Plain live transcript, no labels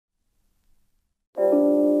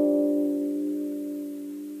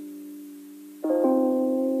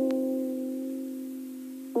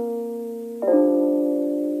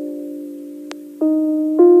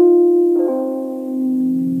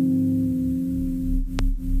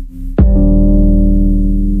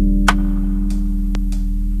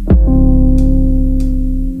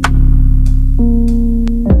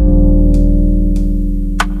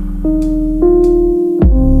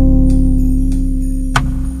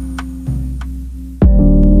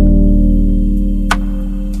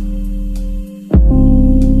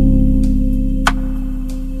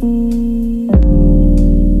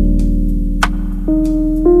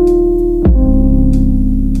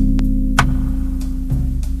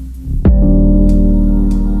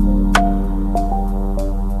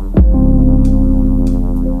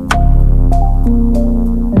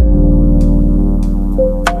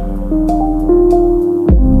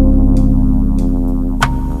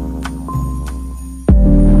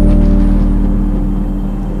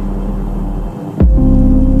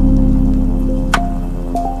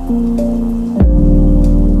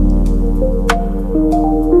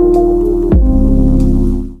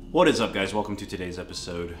What is up, guys? Welcome to today's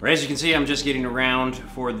episode. As you can see, I'm just getting around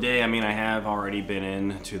for the day. I mean, I have already been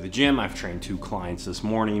in to the gym. I've trained 2 clients this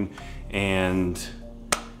morning, and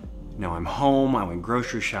now I'm home. I went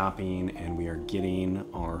grocery shopping, and we are getting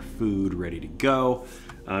our food ready to go.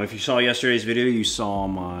 If you saw yesterday's video, you saw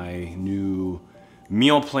my new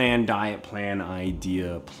meal plan, diet plan,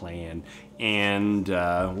 idea plan. And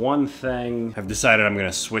one thing I've decided I'm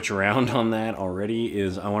gonna switch around on that already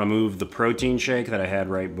is I wanna move the protein shake that I had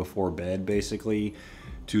right before bed basically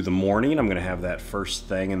to the morning. I'm gonna have that first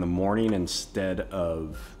thing in the morning instead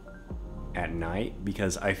of at night,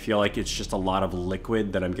 because I feel like it's just a lot of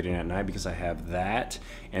liquid that I'm getting at night because I have that.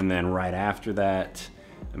 And then right after that,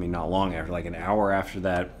 I mean, not long after, like an hour after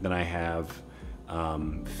that, then I have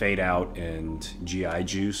Fade Out and GI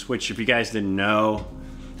Juice, which if you guys didn't know,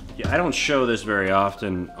 I don't show this very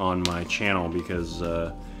often on my channel because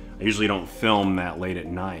I usually don't film that late at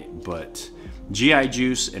night, but GI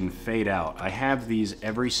Juice and Fade Out, I have these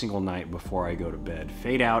every single night before I go to bed.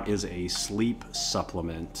 Fade Out is a sleep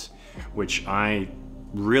supplement, which I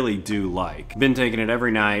really do like. I've been taking it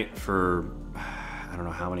every night for I don't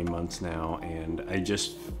know how many months now, and I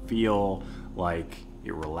just feel like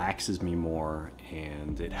it relaxes me more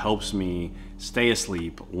and it helps me stay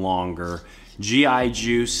asleep longer. GI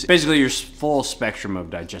Juice, basically your full spectrum of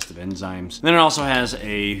digestive enzymes. Then it also has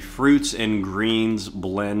a fruits and greens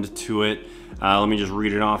blend to it. Let me just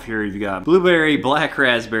read it off here. You've got blueberry, black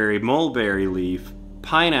raspberry, mulberry leaf,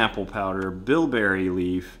 pineapple powder, bilberry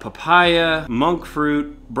leaf, papaya, monk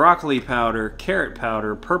fruit, broccoli powder, carrot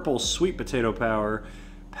powder, purple sweet potato powder,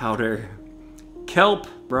 kelp,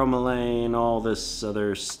 bromelain, all this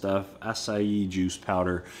other stuff, acai juice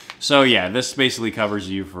powder. So yeah, this basically covers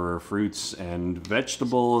you for fruits and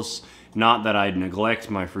vegetables. Not that I neglect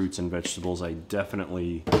my fruits and vegetables. I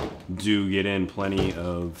definitely do get in plenty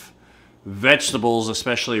of vegetables,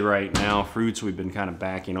 especially right now. Fruits we've been kind of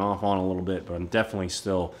backing off on a little bit, but I'm definitely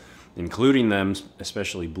still including them,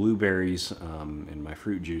 especially blueberries in my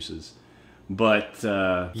fruit juices. But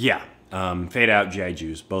yeah, Fade Out, GI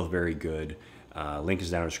Juice, both very good. Link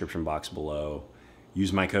is down in the description box below.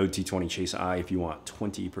 Use my code T20ChaseI if you want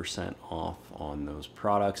 20% off on those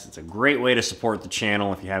products. It's a great way to support the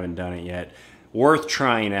channel if you haven't done it yet. Worth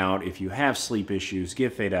trying out. If you have sleep issues,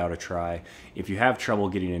 give Fade Out a try. If you have trouble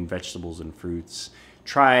getting in vegetables and fruits,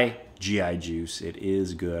 try GI Juice. It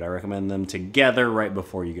is good. I recommend them together right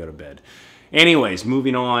before you go to bed. Anyways,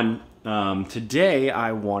 moving on. Today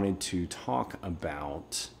I wanted to talk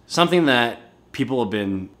about something that people have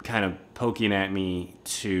been kind of poking at me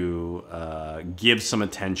to give some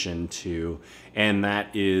attention to, and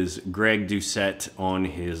that is Greg Doucette on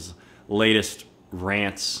his latest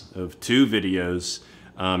rants of 2 videos.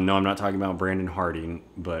 No, I'm not talking about Brandon Harding,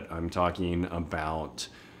 but I'm talking about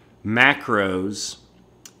macros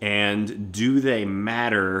and do they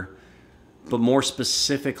matter, but more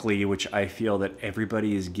specifically, which I feel that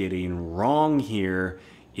everybody is getting wrong here,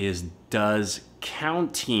 is does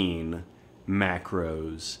counting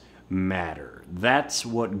macros matter? That's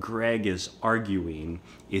what Greg is arguing,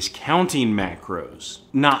 is counting macros.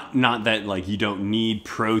 Not that like you don't need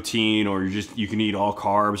protein or you can eat all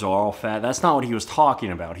carbs or all fat. That's not what he was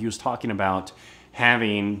talking about. He was talking about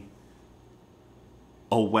having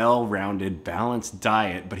a well-rounded, balanced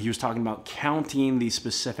diet, but he was talking about counting these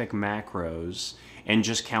specific macros and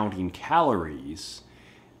just counting calories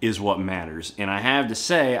is what matters. And I have to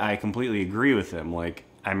say, I completely agree with him. Like,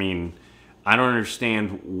 I mean, I don't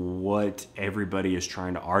understand what everybody is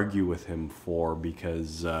trying to argue with him for,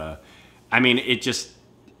 because I mean,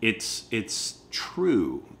 it's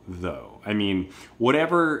true though. I mean,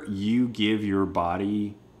 whatever you give your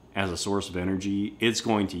body as a source of energy, it's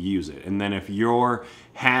going to use it. And then if you're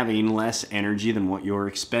having less energy than what you're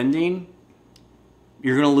expending,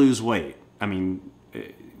 you're gonna lose weight. I mean,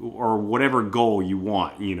 or whatever goal you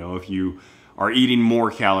want, you know, if you are eating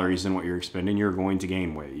more calories than what you're expending, you're going to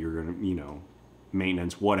gain weight. You're going to, you know,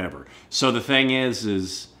 maintenance, whatever. So the thing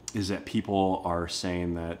is that people are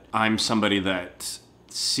saying that I'm somebody that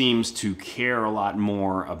seems to care a lot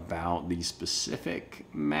more about the specific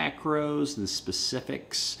macros, the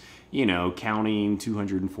specifics, you know, counting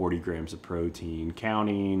 240 grams of protein,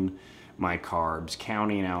 counting my carbs,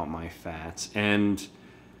 counting out my fats, and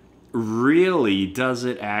really, does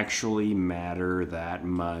it actually matter that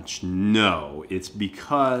much? No, it's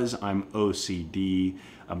because I'm OCD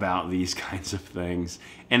about these kinds of things.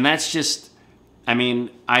 And that's just, I mean,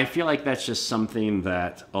 I feel like that's just something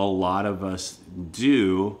that a lot of us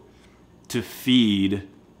do to feed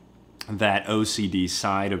that OCD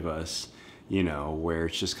side of us. you know, where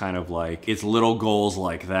it's just kind of like, it's little goals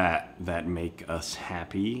like that that make us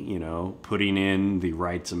happy, you know, putting in the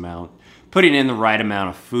right amount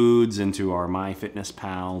of foods into our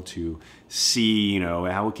MyFitnessPal to see, you know,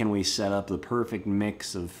 how can we set up the perfect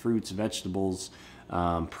mix of fruits, vegetables,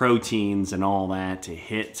 proteins, and all that to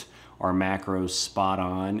hit our macros spot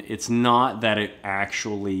on. It's not that it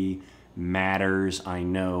actually matters. I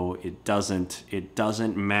know it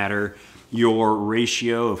doesn't matter your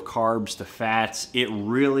ratio of carbs to fats. It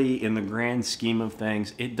really, in the grand scheme of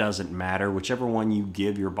things, it doesn't matter. Whichever one you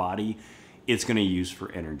give your body, it's going to use for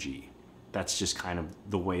energy. That's just kind of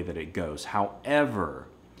the way that it goes. However,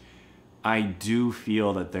 I do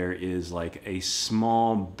feel that there is like a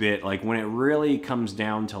small bit, like when it really comes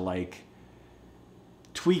down to like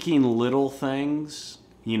tweaking little things,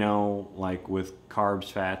 you know, like with carbs,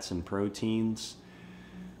 fats, and proteins,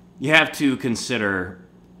 you have to consider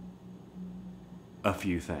a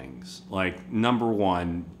few things. Like number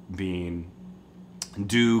one being,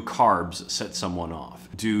 do carbs set someone off?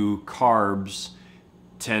 Do carbs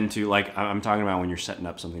tend to, like I'm talking about when you're setting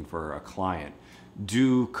up something for a client,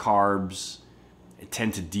 do carbs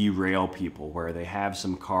tend to derail people where they have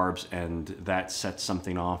some carbs and that sets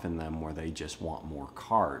something off in them where they just want more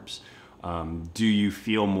carbs? Do you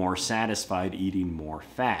feel more satisfied eating more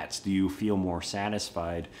fats? Do you feel more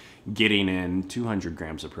satisfied getting in 200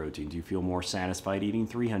 grams of protein? Do you feel more satisfied eating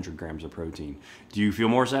 300 grams of protein? Do you feel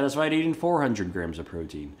more satisfied eating 400 grams of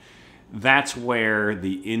protein? That's where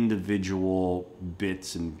the individual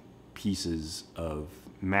bits and pieces of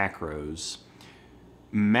macros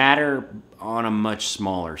matter on a much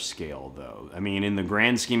smaller scale, though. I mean, in the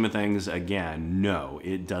grand scheme of things, again, no,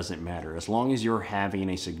 it doesn't matter. As long as you're having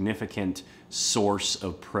a significant source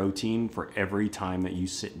of protein for every time that you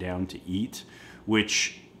sit down to eat,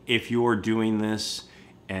 which if you're doing this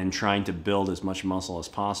and trying to build as much muscle as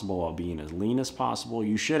possible while being as lean as possible,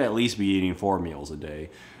 you should at least be eating 4 meals a day.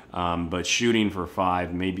 But shooting for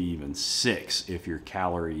 5, maybe even 6 if your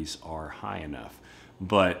calories are high enough.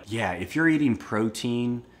 But yeah, if you're eating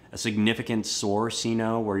protein, a significant source, you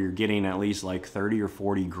know, where you're getting at least like 30 or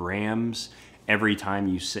 40 grams every time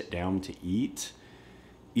you sit down to eat,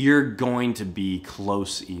 you're going to be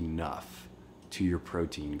close enough to your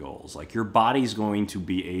protein goals. Like your body's going to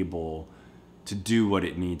be able to do what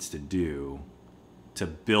it needs to do to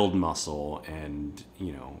build muscle and,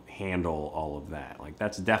 you know, handle all of that. Like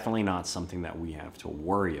that's definitely not something that we have to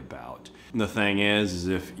worry about. The thing is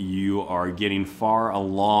if you are getting far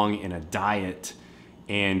along in a diet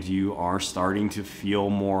and you are starting to feel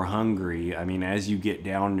more hungry, I mean, as you get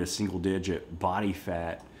down to single digit body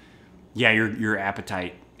fat, yeah, your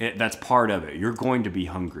appetite, that's part of it. You're going to be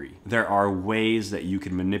hungry. There are ways that you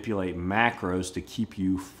can manipulate macros to keep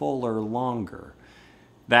you fuller longer.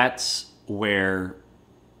 That's where,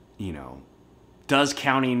 you know, does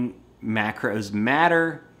counting macros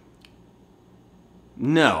matter?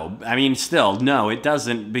 No. I mean, still, no, it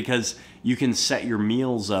doesn't, because you can set your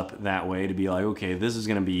meals up that way to be like, okay, this is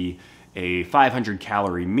going to be a 500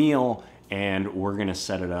 calorie meal, and we're going to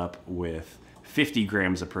set it up with 50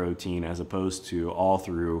 grams of protein as opposed to all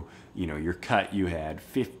through, you know, your cut you had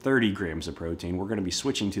 30 grams of protein. We're going to be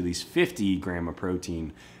switching to these 50 gram of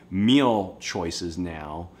protein meal choices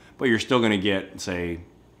now, but you're still going to get, say,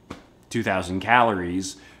 2,000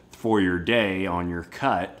 calories for your day on your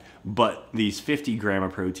cut, but these 50 gram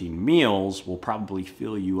of protein meals will probably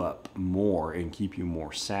fill you up more and keep you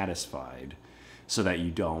more satisfied so that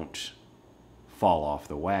you don't fall off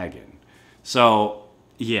the wagon. So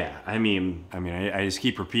yeah, I mean, I just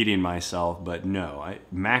keep repeating myself, but no,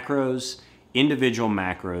 macros, individual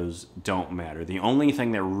macros don't matter. The only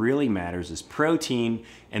thing that really matters is protein,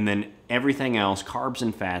 and then everything else, carbs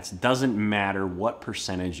and fats, doesn't matter what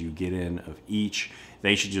percentage you get in of each.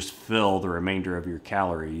 They should just fill the remainder of your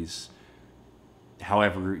calories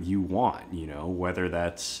however you want, you know, whether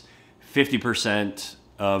that's 50%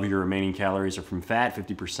 of your remaining calories are from fat,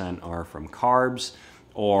 50% are from carbs,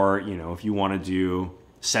 or, you know, if you want to do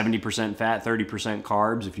 70% fat, 30%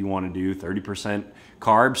 carbs, if you want to do 30%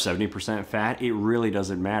 carbs, 70% fat, it really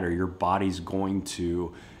doesn't matter. Your body's going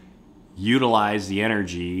to utilize the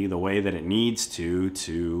energy the way that it needs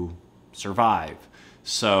to survive.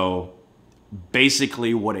 So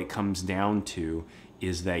basically what it comes down to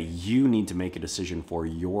is that you need to make a decision for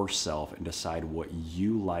yourself and decide what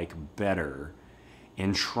you like better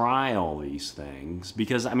and try all these things.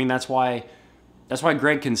 Because, I mean, that's why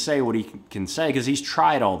Greg can say what he can say, because he's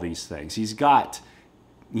tried all these things. He's got,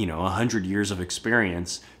 you know, 100 years of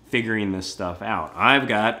experience figuring this stuff out. I've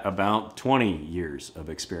got about 20 years of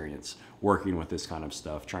experience working with this kind of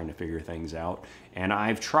stuff, trying to figure things out. And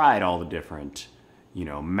I've tried all the different, you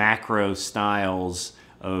know, macro styles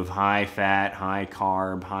of high fat, high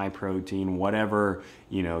carb, high protein, whatever,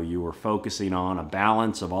 you know, you were focusing on, a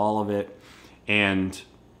balance of all of it. And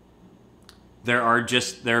there are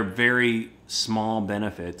very small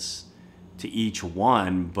benefits to each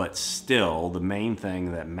one, but still the main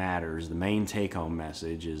thing that matters, the main take-home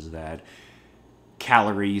message is that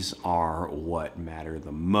calories are what matter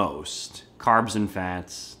the most. Carbs and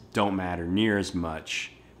fats don't matter near as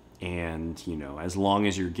much. And, you know, as long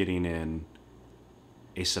as you're getting in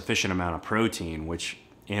a sufficient amount of protein, which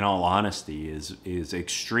in all honesty is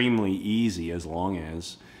extremely easy as long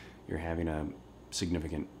as you're having a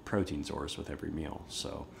significant protein source with every meal.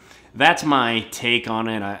 So that's my take on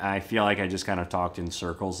it. I feel like I just kind of talked in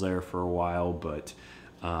circles there for a while, but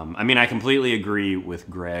I mean, I completely agree with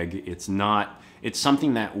Greg. It's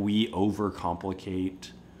something that we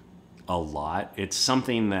overcomplicate a lot. It's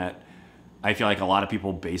something that I feel like a lot of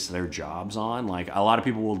people base their jobs on. Like, a lot of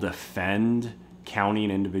people will defend counting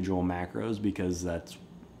individual macros because that's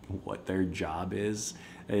what their job is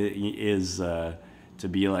to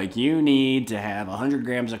be like, you need to have 100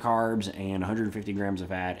 grams of carbs and 150 grams of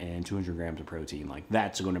fat and 200 grams of protein. Like,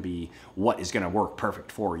 that's going to be what is going to work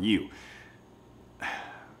perfect for you.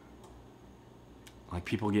 Like,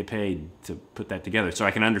 people get paid to put that together. So I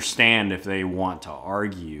can understand if they want to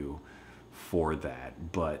argue for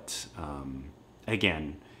that. But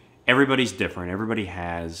again, everybody's different. Everybody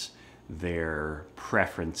has their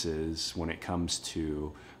preferences when it comes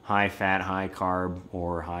to high fat, high carb,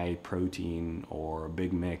 or high protein, or a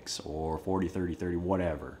big mix, or 40, 30, 30,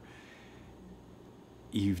 whatever.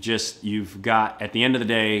 You've got, at the end of the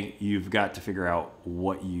day, you've got to figure out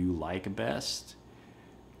what you like best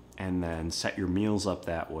and then set your meals up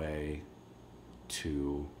that way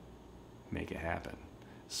to make it happen.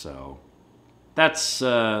 So that's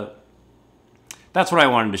what I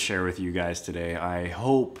wanted to share with you guys today. I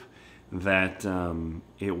hope that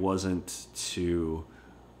it wasn't too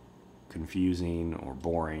confusing or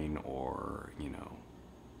boring, or, you know,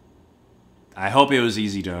 I hope it was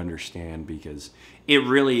easy to understand, because it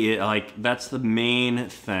really, like, that's the main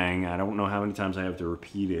thing. I don't know how many times I have to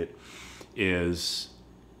repeat it, is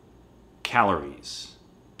calories.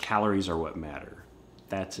 Calories are what matter.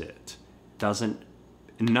 That's it.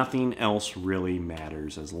 Nothing else really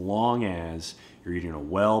matters as long as you're eating a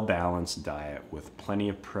well-balanced diet with plenty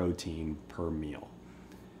of protein per meal.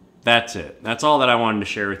 That's it. That's all that I wanted to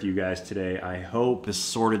share with you guys today. I hope this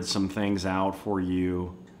sorted some things out for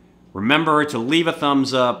you. Remember to leave a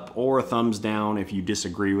thumbs up or a thumbs down if you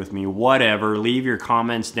disagree with me, whatever. Leave your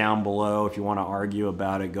comments down below. If you want to argue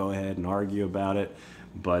about it, go ahead and argue about it.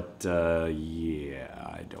 But yeah,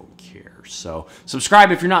 I don't care. So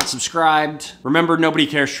subscribe if you're not subscribed. Remember, nobody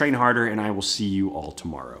cares. Train harder, and I will see you all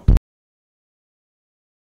tomorrow.